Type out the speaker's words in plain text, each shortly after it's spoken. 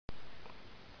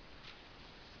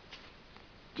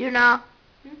Juna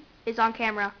is on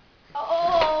camera.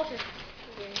 Oh, okay.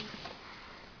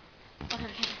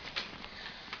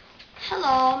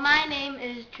 Hello, my name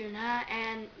is Juna,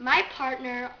 and my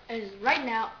partner is right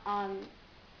now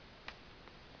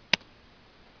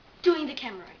doing the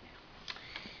camera right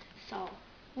now. So,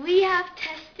 we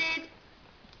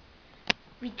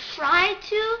tried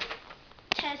to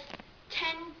test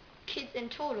 10 kids in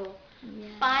total. Yeah.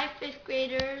 5 fifth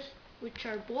graders, which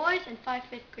are boys, and 5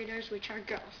 fifth graders, which are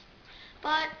girls.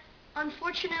 But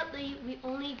unfortunately, we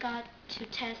only got to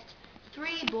test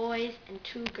 3 boys and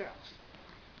 2 girls.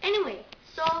 Anyway,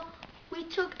 so we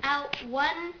took out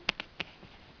one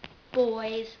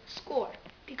boy's score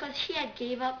because he had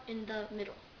gave up in the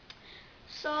middle.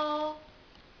 So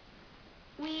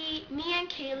me and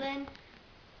Kaylin,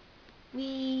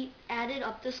 we added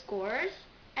up the scores,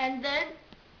 and then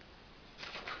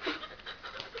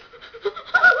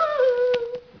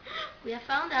we have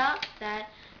found out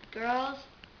that girls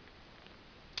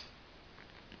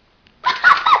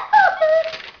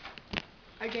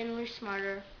are generally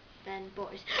smarter than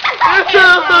boys.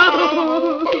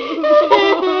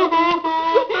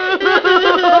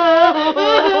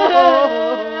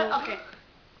 Okay.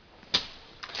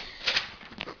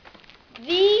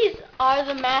 These are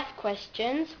the math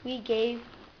questions we gave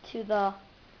to the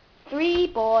 3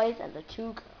 boys and the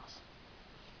 2 girls.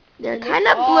 They're kind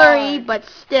of blurry, but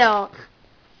still,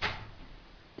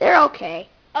 they're okay.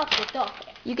 Okay,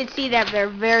 okay. You can see that they're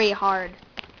very hard.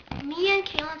 Me and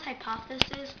Kaylin's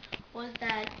hypothesis was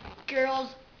that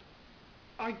girls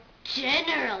are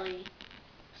generally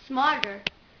smarter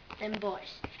than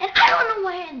boys. And I don't know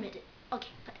why I admit it. Okay,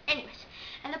 but anyways.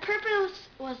 And the purpose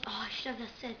was, I should have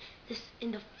said this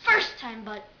in the first time,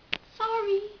 but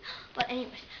sorry. But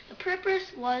anyways, the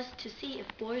purpose was to see if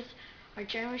boys are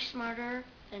generally smarter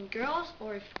than girls,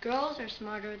 or if girls are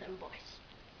smarter than boys.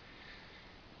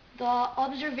 The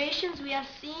observations we have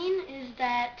seen is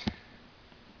that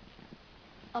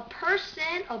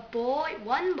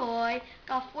one boy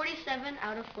got 47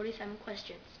 out of 47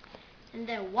 questions. And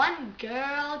then one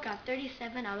girl got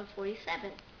 37 out of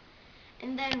 47.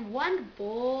 And then one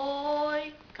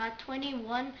boy got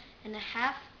 26 and a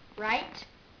half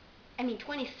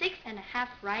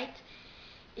right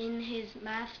in his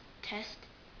math test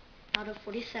out of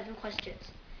 47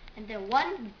 questions. And then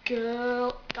one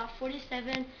girl got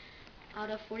 47 out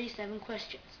of 47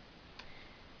 questions.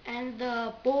 And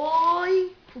the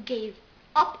boy who gave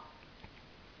up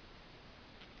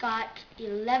got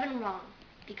 11 wrong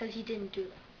because he didn't do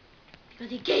them.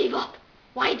 Because he gave up.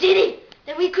 Why did he?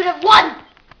 Then we could have won.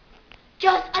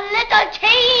 Just a little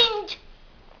change.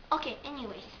 Okay,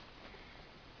 anyways.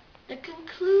 The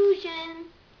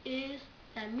conclusion is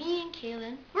that me and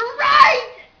Kaylin were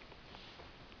right.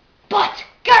 But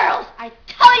girls, I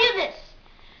tell you this.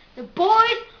 The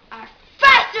boys are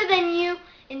faster than you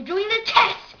in doing the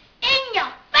test. In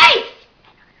your face!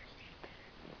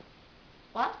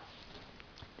 What?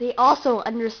 They also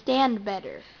understand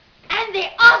better. And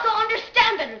they also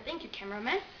understand better. Thank you,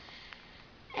 cameraman.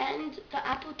 And the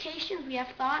applications we have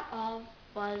thought of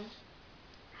was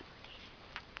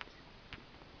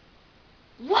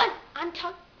what?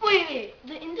 Wait.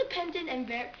 The independent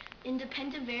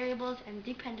variables and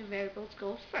dependent variables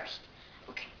go first.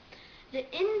 Okay. The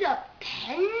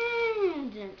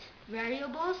independent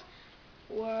variables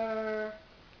were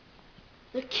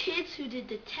the kids who did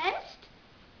the test,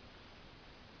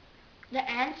 the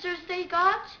answers they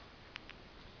got,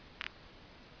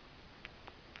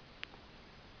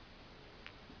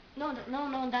 no,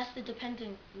 that's the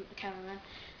dependent cameraman.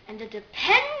 And the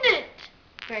dependent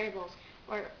variables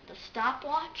were the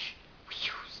stopwatch we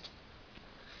used,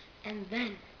 and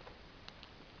then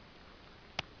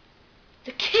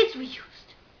the kids we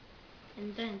used,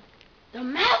 and then the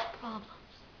math problems.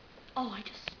 Oh, I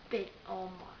just spit. Oh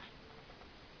my.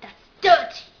 That's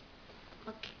dirty.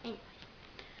 Okay, anyway.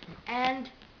 And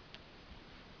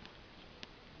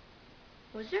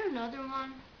was there another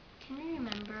one? Can you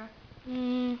remember?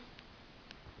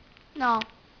 No,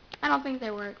 I don't think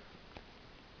they were.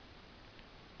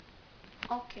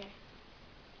 Okay.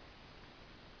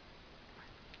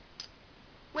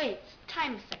 Wait,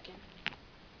 time a second.